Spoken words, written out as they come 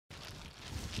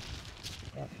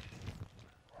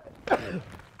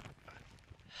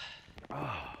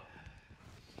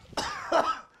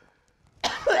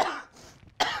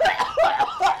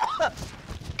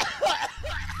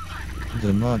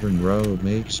The modern road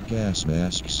makes gas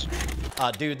masks.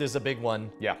 Dude, this is a big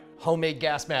one. Yeah. Homemade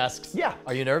gas masks. Yeah.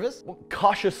 Are you nervous? Well,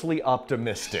 cautiously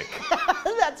optimistic.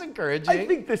 That's encouraging. I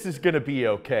think this is gonna be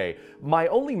okay. My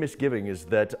only misgiving is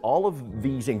that all of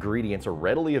these ingredients are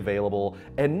readily available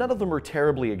and none of them are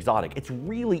terribly exotic. It's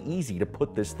really easy to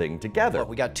put this thing together. Look,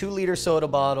 we got 2-liter soda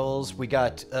bottles, we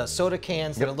got soda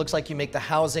cans that it looks like you make the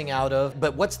housing out of,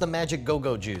 but what's the magic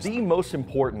go-go juice? The most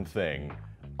important thing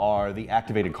are the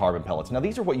activated carbon pellets. Now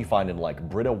these are what you find in like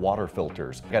Brita water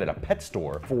filters. I got it at a pet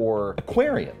store for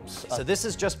aquariums. So this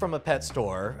is just from a pet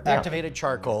store, activated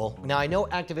charcoal. Now I know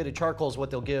activated charcoal is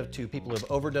what they'll give to people who have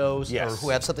overdosed or who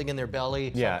have something in their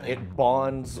belly. Yeah, something. it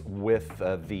bonds with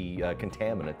the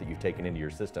contaminant that you've taken into your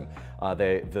system.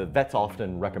 The vets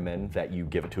often recommend that you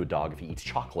give it to a dog if he eats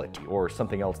chocolate or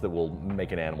something else that will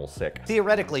make an animal sick.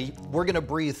 Theoretically, we're gonna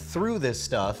breathe through this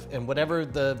stuff and whatever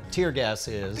the tear gas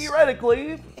is.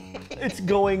 Theoretically, it's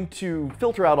going to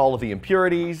filter out all of the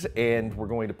impurities, and we're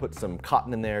going to put some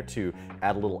cotton in there to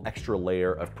add a little extra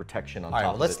layer of protection on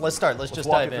top of it. Let's start. Let's just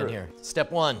dive in here. Step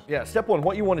one. Yeah, step one,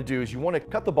 what you want to do is you want to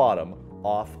cut the bottom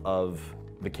off of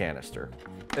the canister.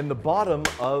 And the bottom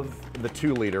of the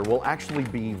 2-liter will actually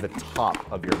be the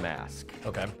top of your mask.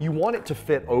 Okay. You want it to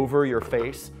fit over your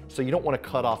face, so you don't want to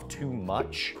cut off too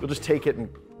much. You'll just take it and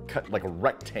cut like a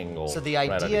rectangle. So the right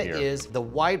idea under here. is the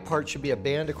wide part should be a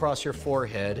band across your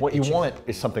forehead. What you want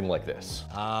is something like this.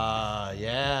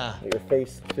 Yeah. Your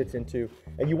face fits into,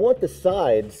 and you want the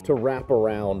sides to wrap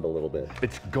around a little bit.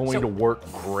 It's going to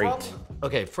work great.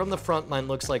 Okay, from the front, mine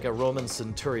looks like a Roman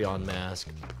centurion mask.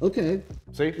 Okay.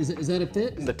 See? Is that a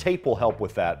fit? The tape will help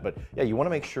with that, but yeah, you want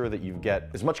to make sure that you get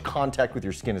as much contact with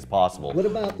your skin as possible. What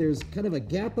about there's kind of a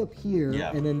gap up here,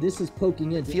 and then this is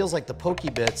poking in. It feels like the pokey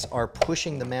bits are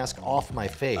pushing the mask off my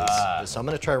face. So I'm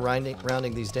gonna try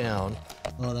rounding these down.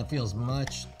 Oh, that feels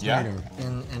much tighter.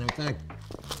 And in fact,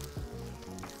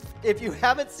 if you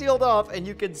have it sealed off and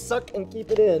you can suck and keep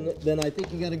it in, then I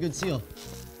think you got a good seal.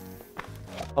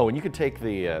 Oh, and you could take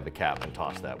the cap and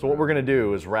toss that. So what we're gonna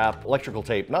do is wrap electrical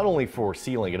tape, not only for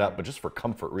sealing it up, but just for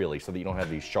comfort really, so that you don't have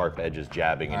these sharp edges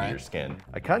jabbing into your skin.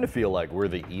 I kind of feel like we're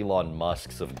the Elon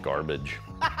Musks of garbage.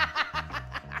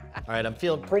 All right, I'm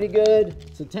feeling pretty good.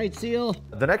 It's a tight seal.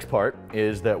 The next part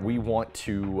is that we want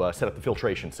to set up the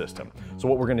filtration system. So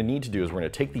what we're gonna need to do is we're gonna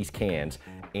take these cans,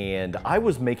 and I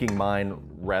was making mine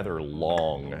rather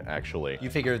long, actually. You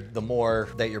figured the more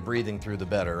that you're breathing through, the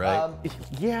better, right?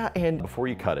 Yeah, and before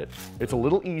you cut it, it's a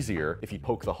little easier if you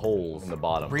poke the holes in the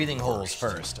bottom. Breathing holes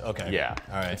first, okay. Yeah.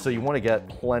 All right. So you want to get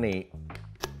plenty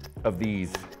of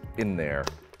these in there.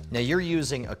 Now you're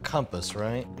using a compass,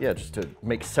 right? Yeah, just to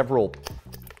make several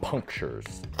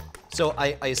punctures. So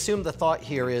I assume the thought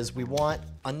here is we want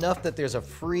enough that there's a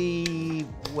free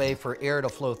way for air to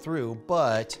flow through,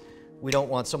 but we don't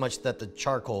want so much that the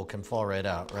charcoal can fall right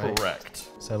out, right? Correct.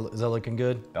 So is that looking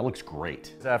good? That looks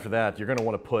great. After that, you're gonna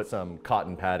wanna put some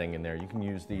cotton padding in there. You can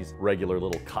use these regular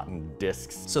little cotton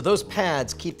discs. So those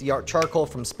pads keep the charcoal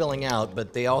from spilling out,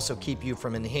 but they also keep you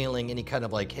from inhaling any kind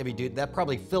of like heavy duty, that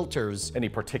probably filters. Any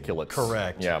particulates.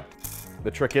 Correct. Yeah. The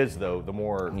trick is though, the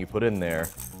more you put in there,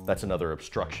 that's another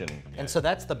obstruction. And so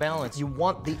that's the balance. You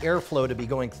want the airflow to be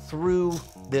going through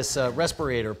this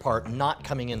respirator part, not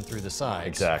coming in through the sides.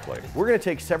 Exactly. We're gonna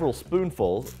take several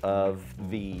spoonfuls of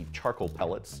the charcoal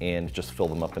pellets and just fill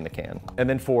them up in the can. And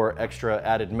then for extra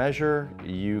added measure,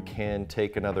 you can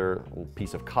take another little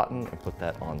piece of cotton and put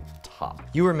that on top.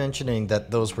 You were mentioning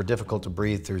that those were difficult to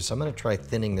breathe through, so I'm gonna try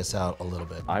thinning this out a little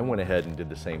bit. I went ahead and did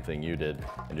the same thing you did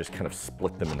and just kind of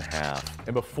split them in half.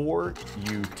 And before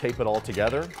you tape it all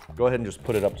together, go ahead and just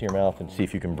put it up to your mouth and see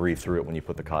if you can breathe through it when you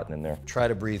put the cotton in there. Try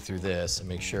to breathe through this and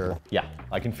make sure. Yeah,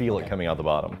 I can feel it coming out the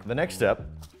bottom. The next step,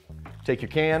 take your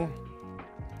can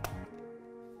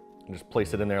and just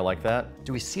place it in there like that.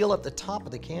 Do we seal up the top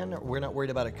of the can? Or we're not worried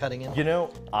about it cutting in? You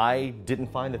know, I didn't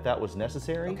find that that was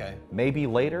necessary. Okay. Maybe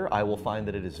later I will find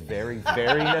that it is very,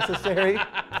 very necessary.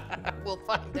 We'll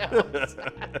find out.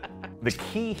 The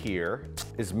key here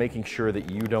is making sure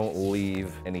that you don't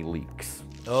leave any leaks.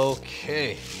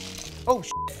 Okay. Oh,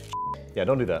 Yeah,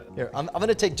 don't do that. Here, I'm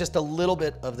gonna take just a little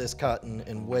bit of this cotton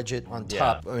and wedge it on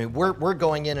top. I mean, we're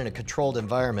going in a controlled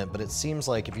environment, but it seems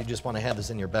like if you just want to have this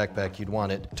in your backpack, you'd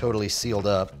want it totally sealed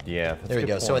up. Yeah, that's There a you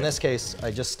good go. So in point. this case, I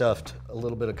just stuffed a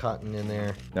little bit of cotton in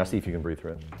there. Now see if you can breathe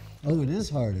through it. Oh, it is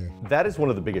harder. That is one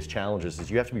of the biggest challenges is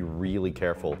you have to be really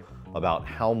careful about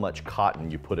how much cotton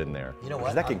you put in there. You know 'Cause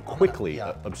what? that can I'm gonna- quickly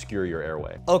yeah. obscure your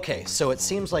airway. Okay, so it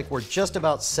seems like we're just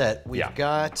about set. We've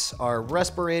got our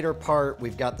respirator part,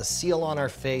 we've got the seal on our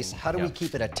face. How do we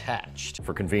keep it attached?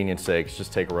 For convenience sakes,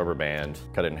 just take a rubber band,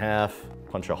 cut it in half,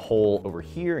 punch a hole over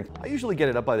here. I usually get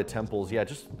it up by the temples, yeah,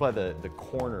 just by the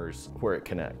corners where it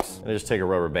connects. And I just take a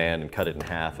rubber band and cut it in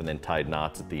half and then tied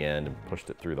knots at the end and pushed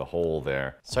it through the hole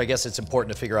there. So I guess it's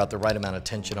important to figure out the right amount of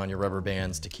tension on your rubber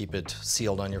bands to keep it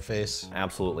sealed on your face.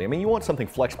 Absolutely. I mean, you want something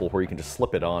flexible where you can just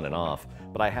slip it on and off,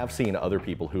 but I have seen other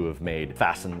people who have made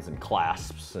fastens and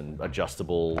clasps and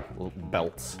adjustable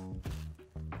belts.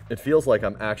 It feels like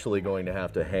I'm actually going to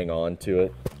have to hang on to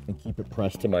it and keep it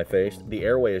pressed to my face. The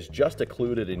airway is just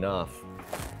occluded enough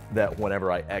that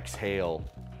whenever I exhale,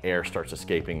 air starts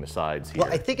escaping the sides here.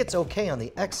 Well, I think it's okay on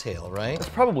the exhale, right? It's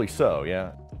probably so,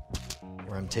 yeah.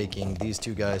 Where I'm taking these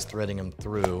two guys, threading them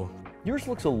through. Yours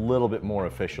looks a little bit more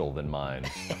official than mine.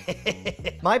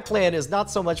 My plan is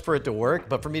not so much for it to work,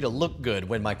 but for me to look good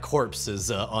when my corpse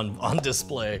is on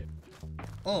display.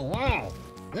 Oh, wow.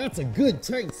 That's a good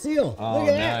tight seal. Oh, Look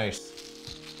at that. nice.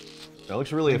 That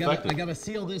looks really effective. I gotta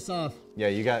seal this off. Yeah,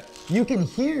 you got... You can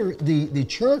hear the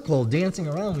charcoal dancing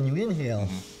around when you inhale.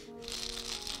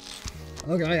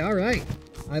 Okay, all right.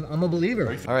 I'm a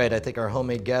believer. All right, I think our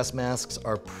homemade gas masks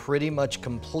are pretty much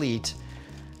complete.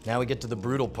 Now we get to the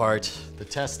brutal part, the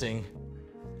testing.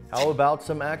 How about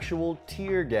some actual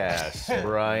tear gas,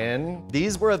 Brian?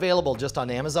 These were available just on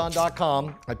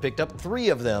Amazon.com. I picked up 3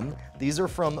 of them. These are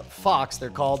from Fox. They're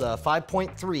called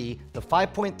 5.3. The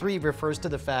 5.3 refers to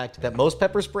the fact that most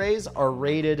pepper sprays are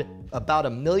rated about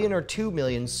 1 million or 2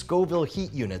 million Scoville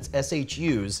heat units,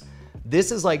 SHUs.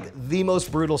 This is like the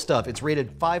most brutal stuff. It's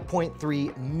rated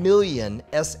 5.3 million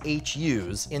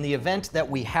SHUs. In the event that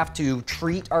we have to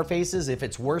treat our faces, if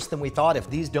it's worse than we thought, if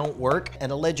these don't work,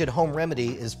 an alleged home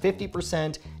remedy is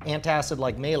 50% antacid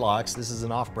like Malox, this is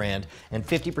an off-brand, and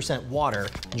 50% water,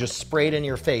 and just spray it in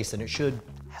your face and it should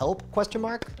help, question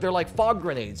mark? They're like fog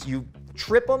grenades. You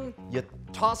trip them, you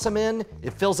toss them in,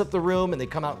 it fills up the room, and they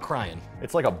come out crying.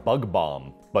 It's like a bug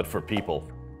bomb, but for people.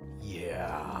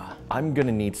 Yeah. I'm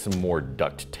gonna need some more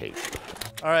duct tape.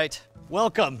 All right,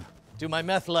 welcome to my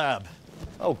meth lab.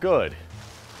 Oh, good.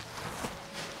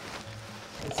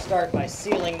 Let's start by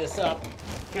sealing this up.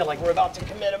 Feel like we're about to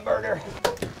commit a murder.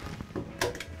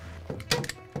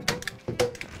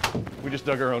 We just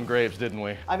dug our own graves, didn't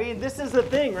we? I mean, this is the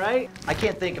thing, right? I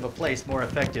can't think of a place more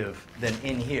effective than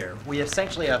in here. We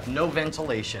essentially have no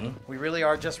ventilation. We really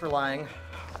are just relying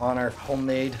on our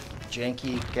homemade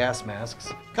janky gas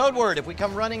masks. Code word, if we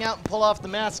come running out and pull off the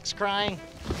masks crying,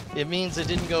 it means it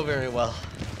didn't go very well.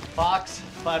 Fox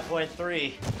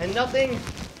 5.3. And nothing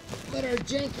But our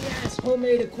janky ass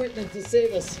homemade equipment to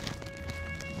save us.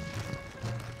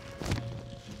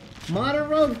 Modern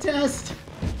rogue test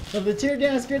of the tear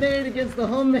gas grenade against the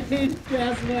homemade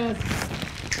gas mask.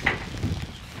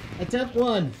 Attempt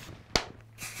 1.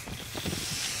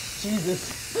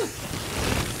 Jesus.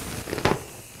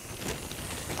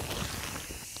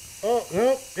 Oh,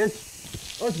 no,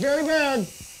 it's very bad.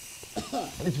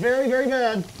 It's very, very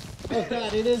bad. Oh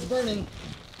God, it is burning.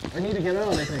 I need to get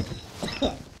out, I think.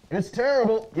 It's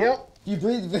terrible. Yep. You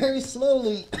breathe very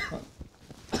slowly.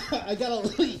 I got a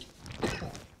leak.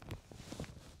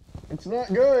 It's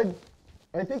not good.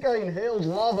 I think I inhaled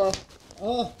lava.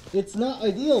 Oh, it's not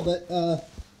ideal, but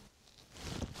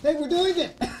hey, we're doing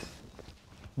it.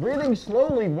 Breathing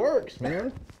slowly works,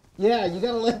 man. Yeah, you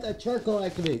gotta let that charcoal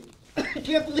activate. I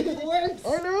can't believe it works.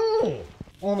 I know.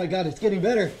 Oh my God, it's getting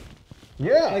better.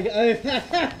 Yeah.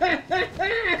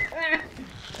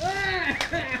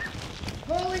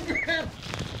 Holy crap!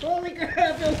 Holy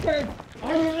crap, it worked!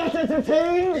 Are you not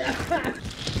entertained?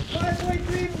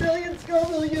 5.3 million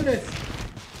Scoville units!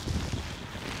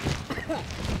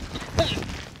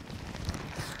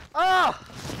 Oh!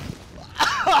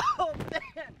 Oh,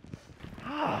 man!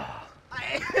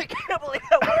 I can't believe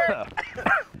that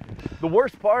worked! The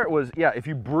worst part was, yeah, if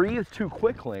you breathe too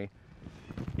quickly,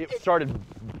 it started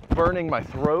burning my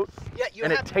throat, Yeah,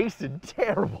 and it tasted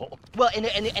terrible. Well, and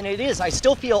it is. I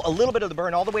still feel a little bit of the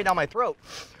burn all the way down my throat.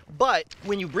 But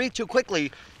when you breathe too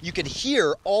quickly, you could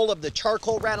hear all of the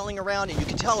charcoal rattling around, and you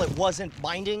could tell it wasn't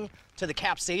binding to the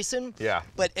capsaicin. Yeah.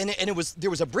 But there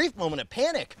was a brief moment of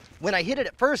panic. When I hit it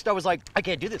at first, I was like, I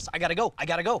can't do this. I gotta go. I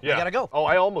gotta go. Yeah. I gotta go. Oh,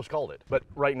 I almost called it. But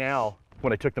right now,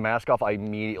 when I took the mask off, I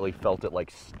immediately felt it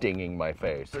like stinging my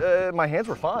face. My hands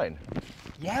were fine.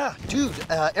 Yeah, dude.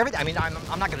 Everything. I mean,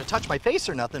 I'm not gonna touch my face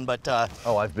or nothing, but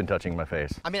Oh, I've been touching my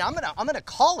face. I mean, I'm gonna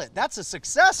call it. That's a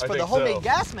success I for the think homemade so.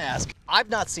 gas mask. I've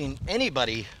not seen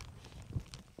anybody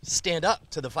stand up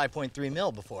to the 5.3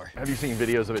 mil before. Have you seen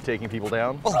videos of it taking people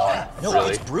down? Oh yeah, no,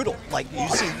 Really? it's brutal. Like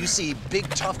you see big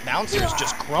tough bouncers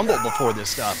just crumble before this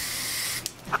stuff.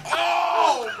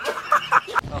 Oh!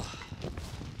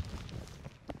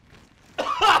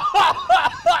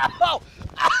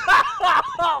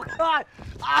 Oh God!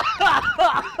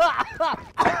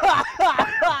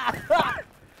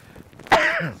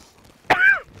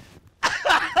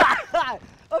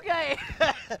 Okay,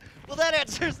 well that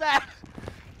answers that.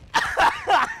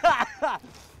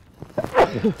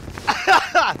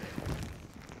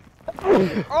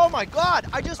 Oh my God,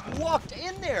 I just walked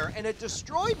in there and it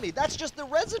destroyed me. That's just the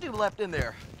residue left in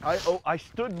there. I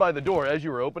stood by the door as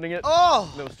you were opening it.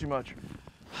 Oh! That was too much.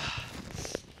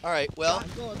 All right, well.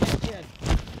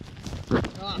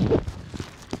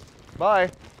 Bye.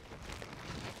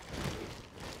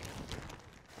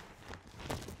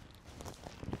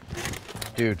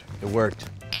 Dude, it worked.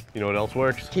 You know what else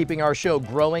works? Keeping our show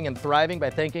growing and thriving by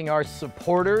thanking our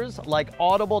supporters like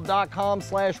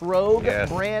audible.com/rogue, Yes.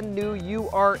 brand new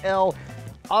URL.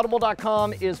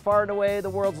 Audible.com is far and away the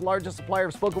world's largest supplier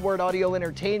of spoken word audio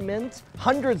entertainment.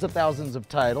 Hundreds of thousands of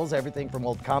titles, everything from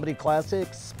old comedy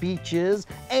classics, speeches,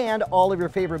 and all of your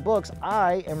favorite books.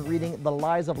 I am reading The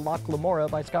Lies of Locke Lamora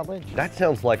by Scott Lynch. That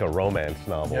sounds like a romance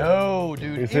novel. No,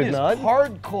 dude, Is it it is not?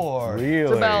 hardcore. It's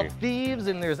Really? about thieves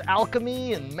and there's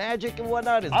alchemy and magic and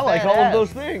whatnot. It's I like all of badass. those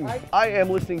things. I am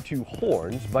listening to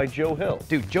Horns by Joe Hill.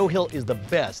 Dude, Joe Hill is the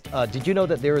best. Did you know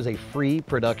that there is a free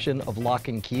production of Lock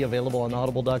and Key available on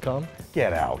audible.com?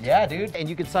 Get out. Yeah, dude. And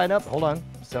you can sign up. Hold on.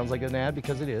 Sounds like an ad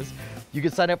because it is. You can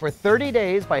sign up for 30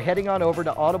 days by heading on over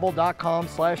to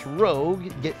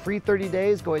audible.com/rogue. Get free 30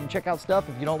 days. Go ahead and check out stuff.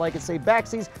 If you don't like it, say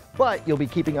backsies. But you'll be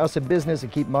keeping us in business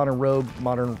and keep modern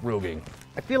roguing.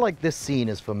 I feel like this scene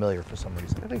is familiar for some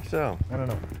reason. I think so. I don't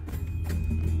know.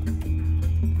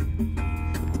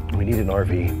 We need an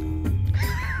RV.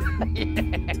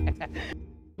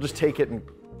 Just take it and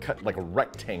cut like a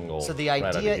rectangle. So the right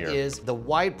under idea here. is the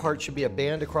wide part should be a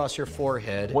band across your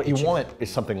forehead. What It you should- want is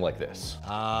something like this.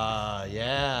 Ah,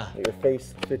 yeah. Your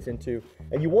face fits into,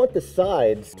 and you want the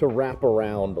sides to wrap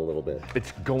around a little bit.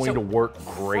 It's going So to work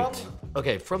great.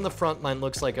 Okay, from the front, mine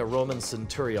looks like a Roman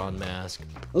centurion mask.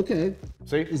 Okay.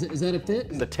 See? Is that a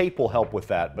fit? The tape will help with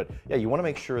that, but yeah, you want to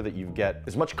make sure that you get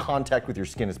as much contact with your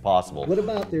skin as possible. What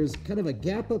about there's kind of a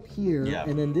gap up here, Yeah.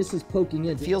 and then this is poking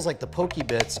in. It feels like the pokey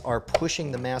bits are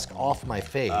pushing the mask off my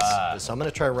face. So I'm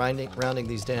gonna try rounding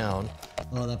these down.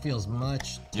 Oh, that feels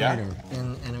much Yeah. tighter.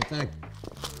 And in fact,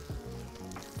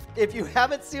 If you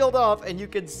have it sealed off and you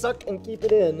can suck and keep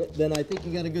it in, then I think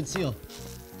you got a good seal.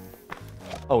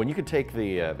 Oh, and you can take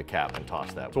the cap and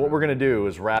toss that. So what we're gonna do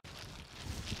is wrap.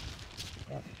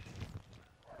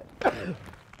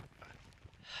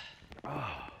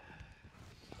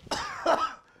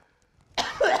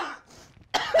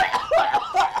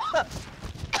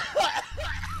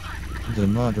 The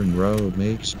modern road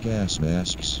makes gas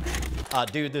masks.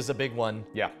 dude, this is a big one.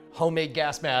 Yeah. Homemade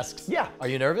gas masks. Yeah. Are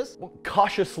you nervous?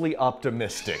 Cautiously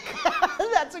optimistic.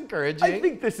 That's encouraging. I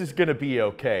think this is gonna be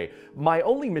okay. My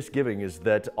only misgiving is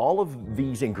that all of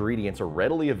these ingredients are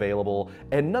readily available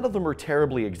and none of them are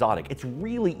terribly exotic. It's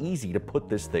really easy to put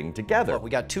this thing together. We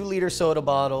got 2-liter soda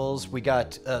bottles. We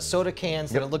got soda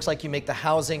cans that it looks like you make the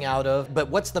housing out of. But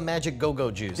what's the magic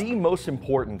go-go juice? The most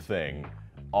important thing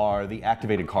are the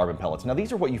activated carbon pellets. Now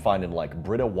these are what you find in like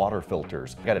Brita water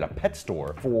filters. I got it at a pet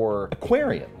store for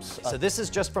aquariums. So this is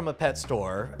just from a pet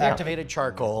store, activated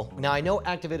charcoal. Now I know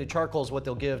activated charcoal is what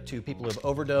they'll give to people who have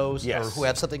overdosed or Yes. who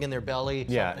have something in their belly.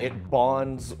 Yeah, something. it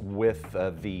bonds with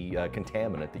the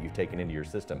contaminant that you've taken into your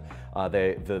system.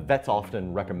 The vets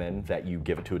often recommend that you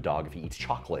give it to a dog if he eats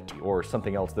chocolate or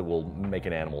something else that will make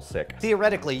an animal sick.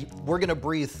 Theoretically, we're gonna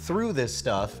breathe through this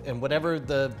stuff and whatever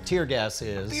the tear gas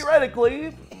is.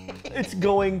 Theoretically, it's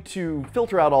going to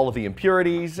filter out all of the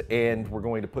impurities, and we're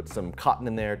going to put some cotton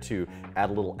in there to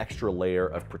add a little extra layer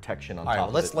of protection on All right, top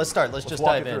well, of it. let's start. Let's just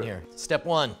walk dive it in through. here. Step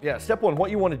one. Yeah, step one, what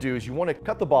you want to do is you want to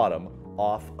cut the bottom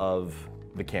off of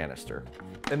the canister.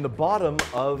 And the bottom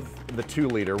of the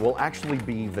 2-liter will actually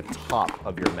be the top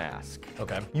of your mask.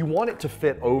 Okay. You want it to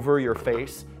fit over your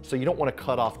face, so you don't want to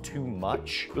cut off too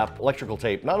much. Electrical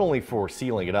tape, not only for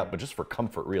sealing it up, but just for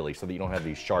comfort really, so that you don't have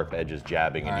these sharp edges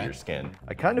jabbing into your skin.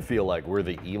 I kind of feel like we're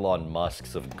the Elon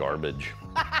Musks of garbage.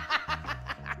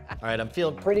 All right, I'm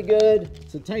feeling pretty good.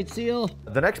 It's a tight seal.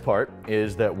 The next part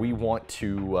is that we want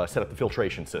to set up the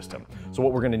filtration system. So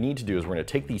what we're gonna need to do is we're gonna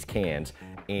take these cans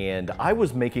And I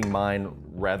was making mine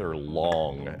rather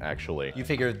long, actually. You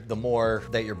figured the more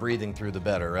that you're breathing through, the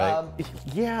better, right?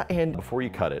 Yeah, and before you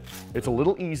cut it, it's a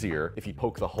little easier if you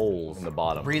poke the holes in the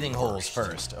bottom. Breathing holes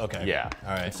first, okay. Yeah. All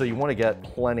right. And so you want to get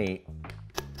plenty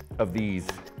of these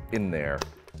in there.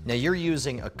 Now you're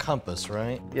using a compass,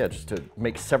 right? Yeah, just to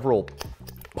make several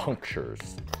punctures.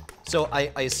 So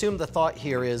I assume the thought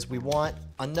here is we want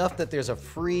enough that there's a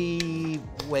free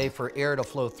way for air to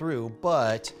flow through,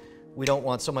 but we don't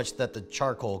want so much that the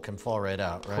charcoal can fall right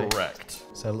out, right? Correct.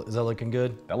 So is that looking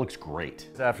good? That looks great.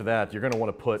 After that, you're gonna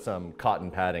wanna put some cotton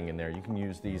padding in there. You can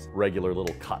use these regular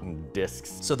little cotton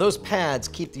discs. So those pads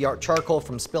keep the charcoal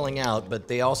from spilling out, but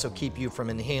they also keep you from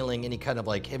inhaling any kind of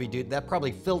like heavy duty, that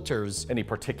probably filters. Any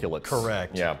particulates.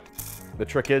 Correct. Yeah. The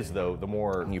trick is though, the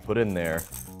more you put in there,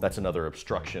 that's another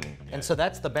obstruction. And so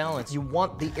that's the balance. You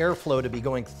want the airflow to be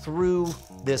going through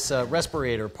this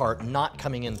respirator part, not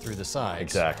coming in through the sides.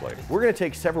 Exactly. We're gonna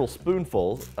take several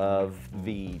spoonfuls of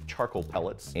the charcoal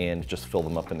pellets and just fill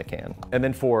them up in the can. And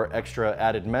then for extra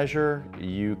added measure,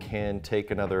 you can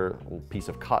take another piece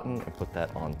of cotton and put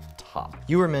that on top.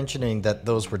 You were mentioning that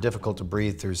those were difficult to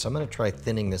breathe through, so I'm gonna try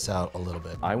thinning this out a little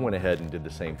bit. I went ahead and did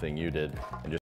the same thing you did and just